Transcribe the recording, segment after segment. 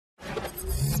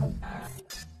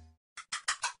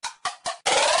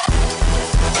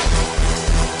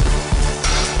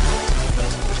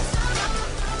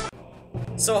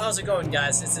So how's it going,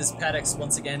 guys? This is Pedx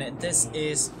once again, and this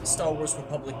is Star Wars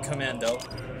Republic Commando.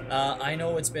 I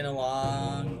know it's been a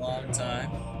long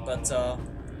time, but I'm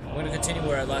going to continue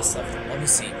where I last left. Let me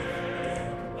see.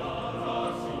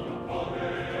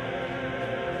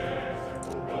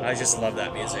 I just love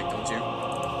that music, don't you?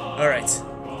 Alright.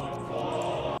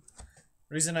 The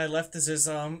reason I left this is,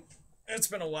 it's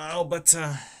been a while, but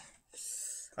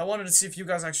I wanted to see if you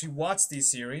guys actually watched these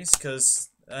series, because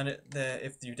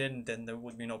if you didn't, then there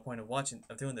would be no point of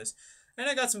doing this. And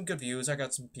I got some good views, I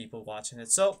got some people watching it,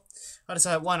 so I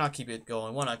decided why not keep it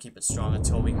going, why not keep it strong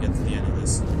until we can get to the end of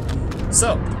this.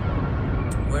 So,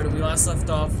 where did we last left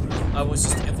off? I was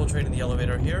just infiltrating the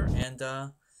elevator here, and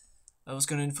I was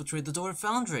going to infiltrate the Door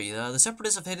Foundry. The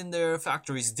Separatists have hidden their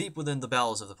factories deep within the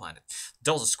bowels of the planet. The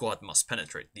Delta Squad must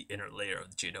penetrate the inner layer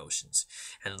of the Geonosians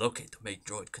and locate the main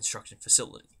droid construction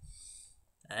facility.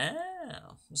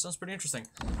 Ah, that sounds pretty interesting.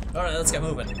 Alright, let's get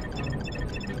moving.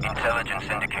 Intelligence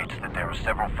indicates that there are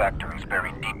several factories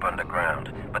buried deep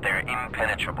underground, but they are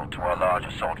impenetrable to our large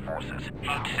assault forces.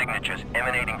 Heat signatures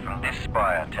emanating from this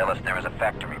spire tell us there is a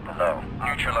factory below.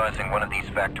 Neutralizing one of these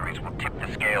factories will tip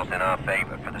the scales in our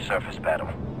favor for the surface battle.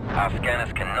 Our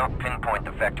scanners cannot pinpoint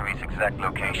the factory's exact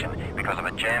location because of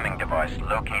a jamming device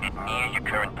located near your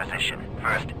current position.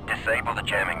 First, disable the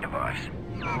jamming device.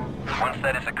 Once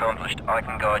that is accomplished, I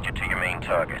can guide you to your main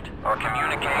target. Our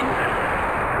communication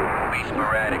will be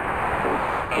sporadic.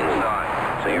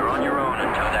 Inside, so you're on your own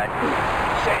until that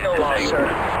signal lost, sir.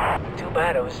 Too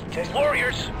bad, it was just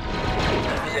warriors.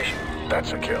 Position.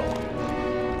 That's a kill.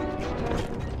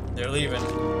 They're leaving.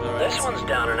 All right. This one's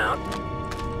down and out.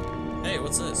 Hey,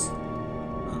 what's this?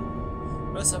 Huh.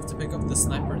 Let's have to pick up the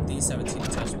sniper D-17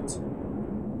 attachment.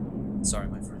 Sorry,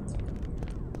 my friend.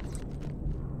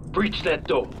 Breach that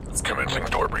door. Commencing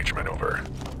door breach maneuver.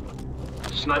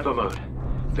 Sniper mode.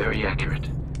 Very accurate.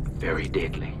 Very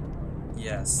deadly.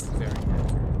 Yes, very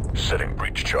accurate. Setting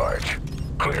breach charge.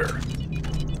 Clear.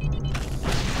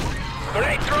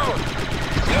 Grenade thrown!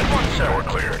 Good one, sir. Door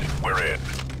cleared. We're in.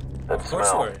 That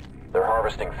smell. They're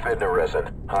harvesting fidna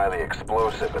resin, highly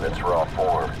explosive in its raw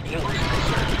form.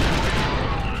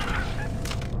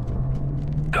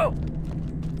 Go!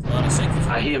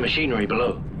 I hear machinery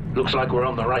below. Looks like we're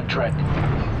on the right track.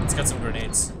 Let's get some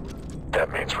grenades.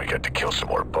 That means we get to kill some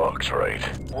more bugs, right?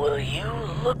 Will you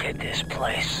look at this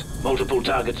place? Multiple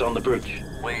targets on the bridge.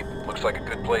 Lead, looks like a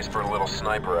good place for a little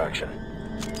sniper action.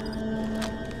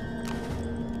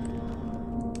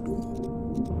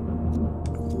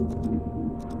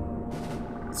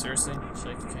 Seriously?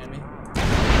 Shake the can me?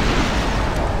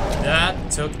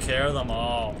 That took care of them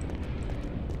all.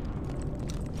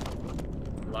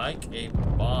 Like a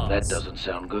boss. That doesn't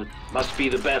sound good. Must be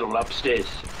the battle upstairs.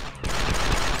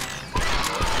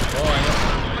 Oh, I know.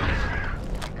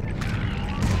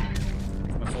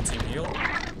 My full team heal.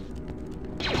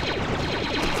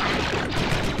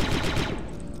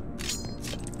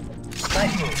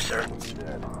 Nice move, sir.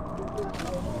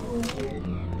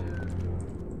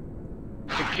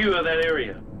 Secure that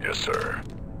area. Yes, sir.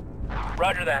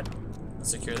 Roger that. Let's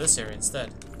secure this area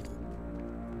instead.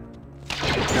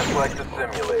 Just like the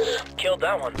simulator. Killed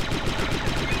that one.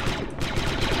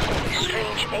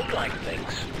 Strange egg-like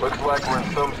things. Looks like we're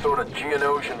in some sort of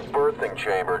Geonosian birthing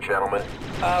chamber, gentlemen.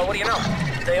 What do you know?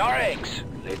 They are eggs.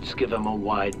 Let's give them a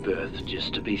wide berth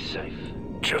just to be safe.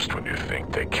 Just when you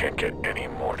think they can't get any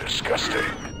more disgusting.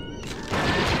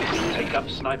 Take up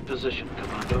snipe position,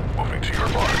 Commando. Moving to your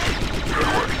mark. Good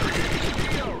work, 380s.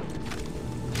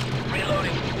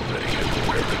 Reloading. Ready and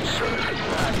weapons, sir.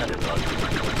 Another bug from my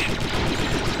collection.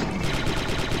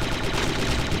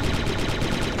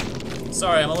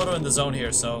 Sorry, I'm a little in the zone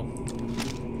here, so I'm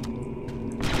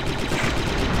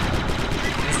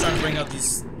just trying to bring out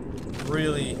these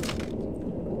really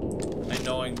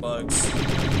annoying bugs. I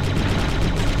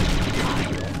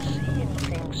don't see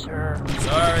anything, sir.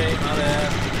 Sorry, my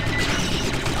bad.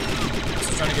 I'm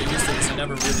just trying to get used to this. I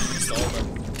never really used all of them.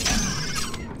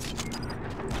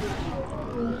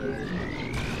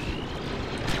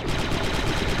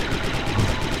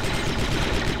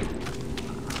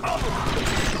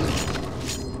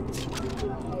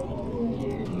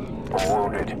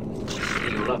 Wounded.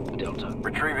 Heal up, Delta.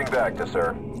 Retrieving back to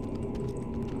sir.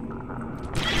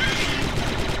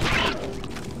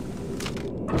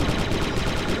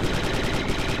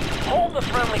 Hold the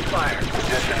friendly fire.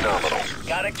 Position nominal.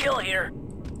 Got a kill here.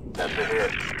 That's a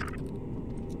hit.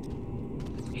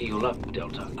 Heal up,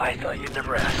 Delta. I thought you'd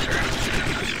never ask, sir.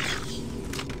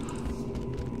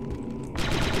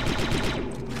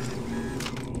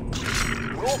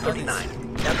 Rule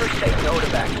 39. Never say no to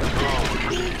backup.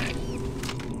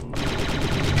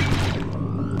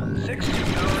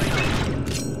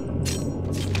 629.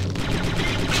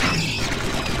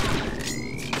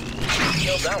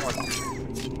 killed that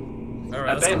one.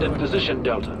 Alright, Abandoned position,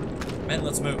 Delta. Men,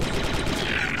 let's move.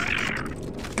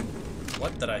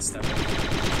 What did I step in?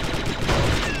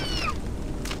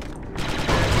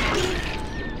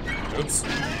 Oops,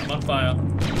 I'm on fire.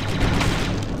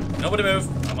 Nobody move,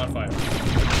 I'm on fire.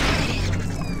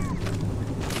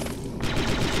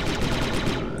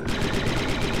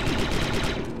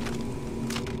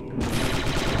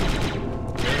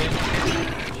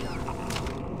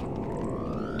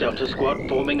 Delta squad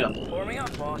forming up. Forming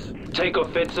up, boss. Take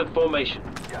offensive formation.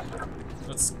 Yes, sir.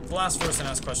 Let's blast first and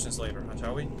ask questions later,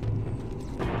 shall we?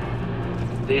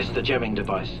 There's the jamming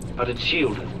device, but it's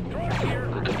shielded.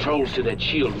 The controls to that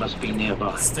shield must be nearby.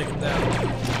 Let's take him down.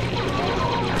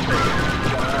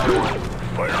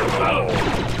 Fire low.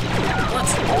 What?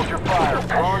 Hold your fire.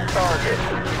 On target.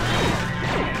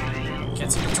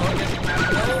 Can't see the target. No!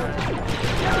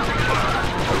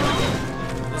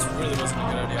 This really wasn't a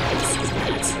good idea. Let's use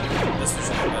grenades. This was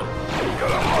better.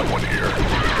 Got a hot one here.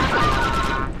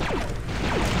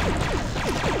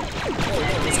 Whoa,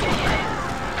 what's going on?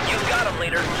 You got him,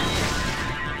 leader.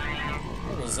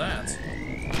 What was that?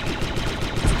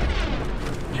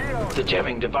 The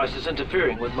jamming device is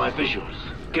interfering with my visuals.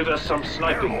 Give us some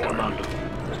sniping, Commander.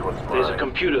 There's a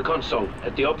computer console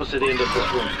at the opposite end of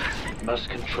this room. Must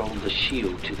control the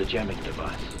shield to the jamming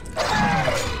device.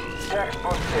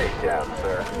 Textbook takedown,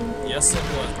 sir. Yes, it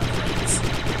was, my friends.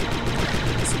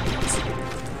 Yes, it was.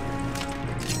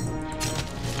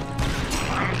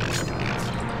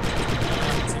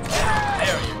 There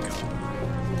you go.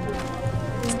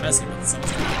 It's messy, but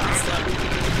someone's gonna fix that.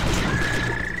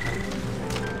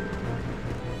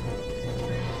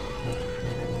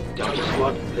 Delta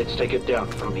squad, let's take it down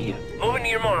from here. Moving to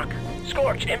your mark.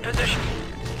 Scorch, in position.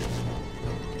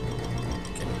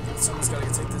 Okay, someone's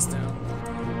gotta take this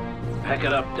down. Pack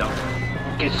it up,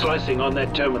 Delta. Get slicing on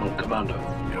that terminal, Commander.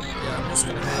 Yes, sir. Yeah, I'm just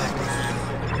gonna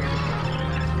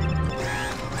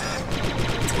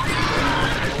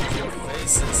your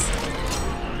faces.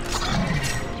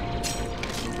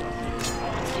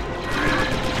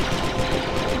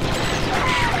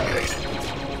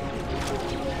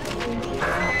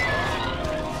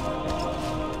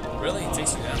 Really? It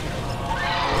takes you down.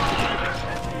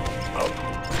 Up,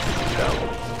 down,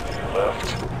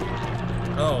 left.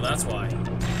 Oh, that's why.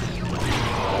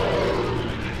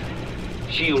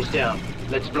 Shields down.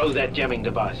 Let's blow that jamming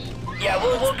device. Yeah,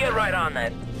 we'll get right on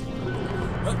that.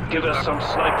 Give us some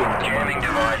sniping, Jamming Commander.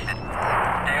 device.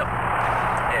 Dev.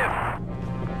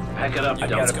 Pack it up, I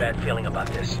got a Delta. bad feeling about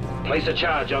this. Place a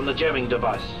charge on the jamming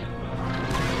device.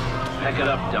 Pack it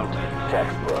up, Delta.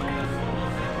 Textbook.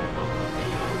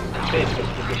 Defend this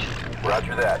position.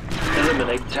 Roger that.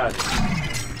 Eliminate target.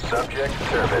 Subject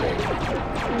terminated.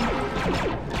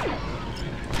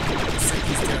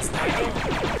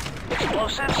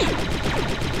 Explosives?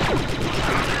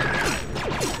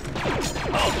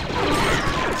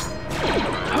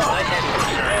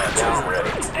 Down ready.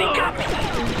 They got me.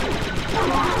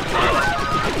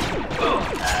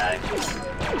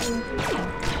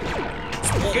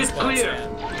 Get clear.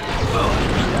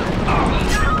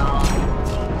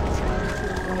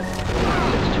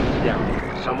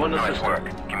 Down. Someone Nice assist. work.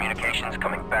 Communications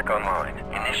coming back online.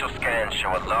 Initial scans show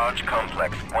a large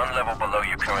complex, one level below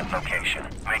your current location.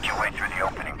 Make your way through the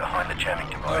opening behind the jamming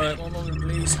device. Alright, one moment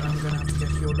please. I'm gonna have to get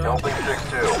healed up. Helping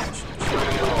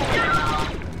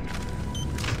 6-2.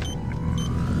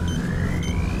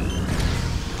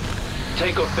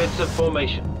 Take offensive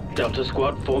formation. Delta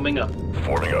squad forming up.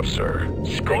 Forming up, sir.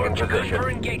 Staying in For position.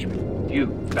 engagement. You,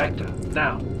 Bacta,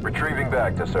 now. Retrieving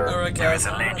back to sir. Alright There guys, is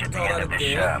a I'm ledge gonna at the call end that of a this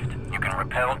day. shaft. You can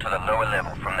rappel to the lower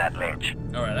level from that ledge.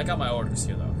 Alright, I got my orders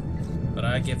here though. But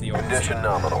I give the orders. Condition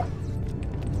nominal.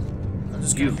 I'm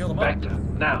just gonna You, heal them up.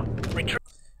 Bacta, now.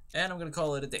 And I'm gonna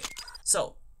call it a day.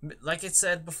 So, like I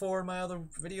said before in my other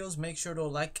videos, make sure to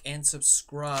like and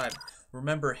subscribe.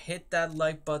 Remember, hit that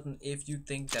like button if you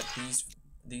think that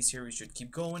these series should keep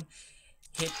going.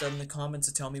 Hit them in the comments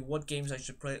to tell me what games I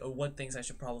should play or what things I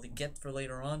should probably get for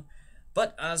later on.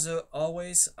 But as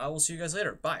always, I will see you guys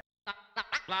later. Bye.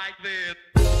 Like this.